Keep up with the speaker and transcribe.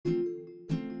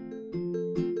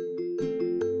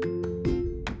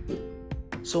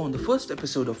So on the first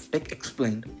episode of Tech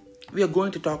Explained, we are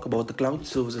going to talk about the cloud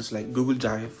services like Google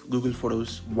Drive, Google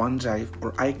Photos, OneDrive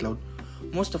or iCloud.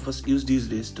 Most of us use these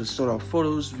days to store our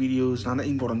photos, videos and other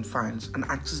important files and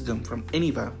access them from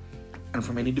anywhere and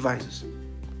from any devices.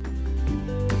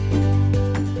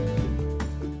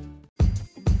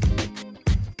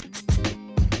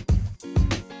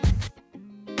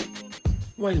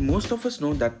 While most of us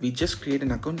know that we just create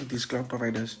an account with these cloud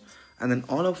providers and then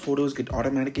all our photos get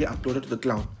automatically uploaded to the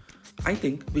cloud, I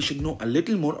think we should know a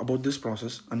little more about this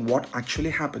process and what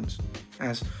actually happens,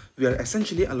 as we are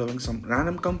essentially allowing some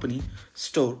random company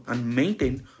store and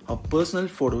maintain our personal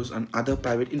photos and other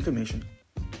private information.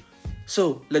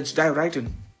 So let's dive right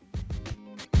in.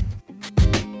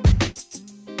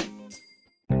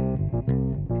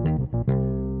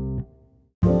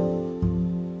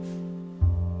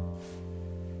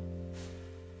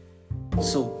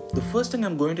 So, the first thing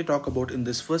I'm going to talk about in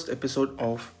this first episode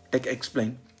of Tech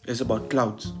Explained is about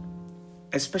clouds,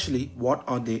 especially what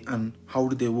are they and how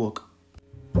do they work.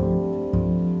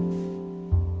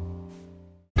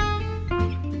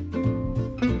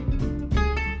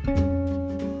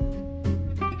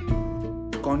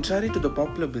 Contrary to the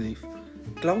popular belief,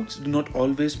 clouds do not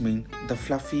always mean the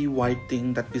fluffy white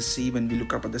thing that we see when we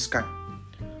look up at the sky.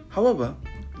 However,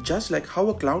 just like how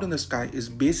a cloud in the sky is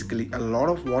basically a lot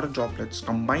of water droplets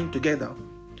combined together,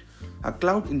 a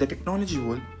cloud in the technology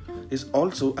world is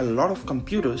also a lot of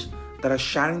computers that are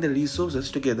sharing the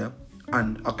resources together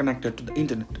and are connected to the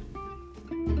internet.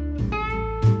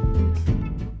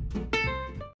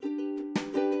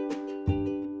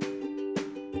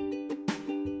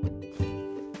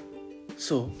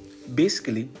 So,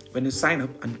 basically, when you sign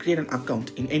up and create an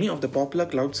account in any of the popular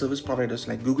cloud service providers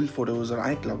like Google Photos or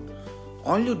iCloud,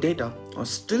 all your data are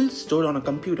still stored on a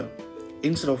computer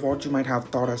instead of what you might have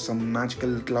thought as some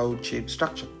magical cloud-shaped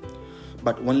structure.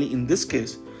 But only in this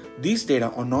case, these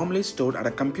data are normally stored at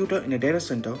a computer in a data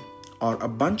center or a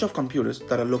bunch of computers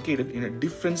that are located in a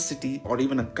different city or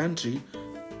even a country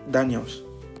than yours.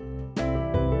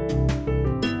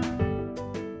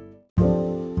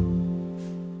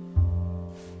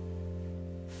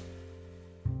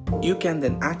 You can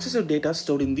then access your data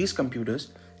stored in these computers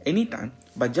anytime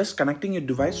by just connecting your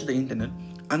device to the internet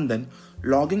and then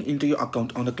logging into your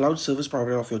account on the cloud service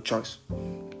provider of your choice.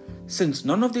 Since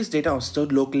none of these data are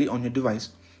stored locally on your device,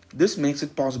 this makes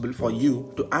it possible for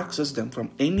you to access them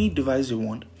from any device you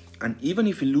want, and even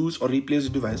if you lose or replace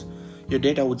your device, your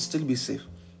data would still be safe,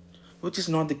 which is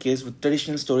not the case with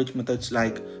traditional storage methods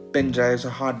like pen drives or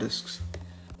hard disks.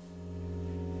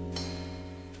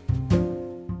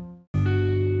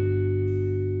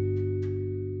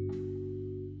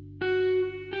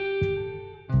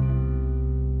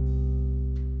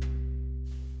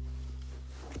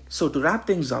 So to wrap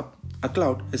things up, a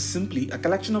cloud is simply a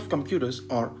collection of computers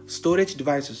or storage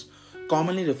devices,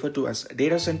 commonly referred to as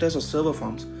data centers or server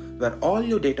farms, where all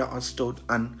your data are stored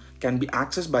and can be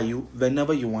accessed by you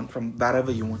whenever you want from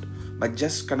wherever you want by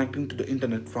just connecting to the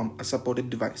internet from a supported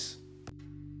device.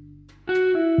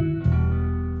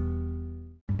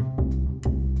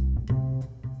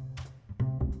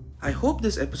 I hope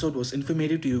this episode was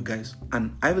informative to you guys,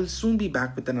 and I will soon be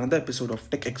back with another episode of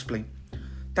Tech Explained.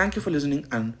 Thank you for listening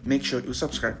and make sure you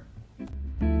subscribe.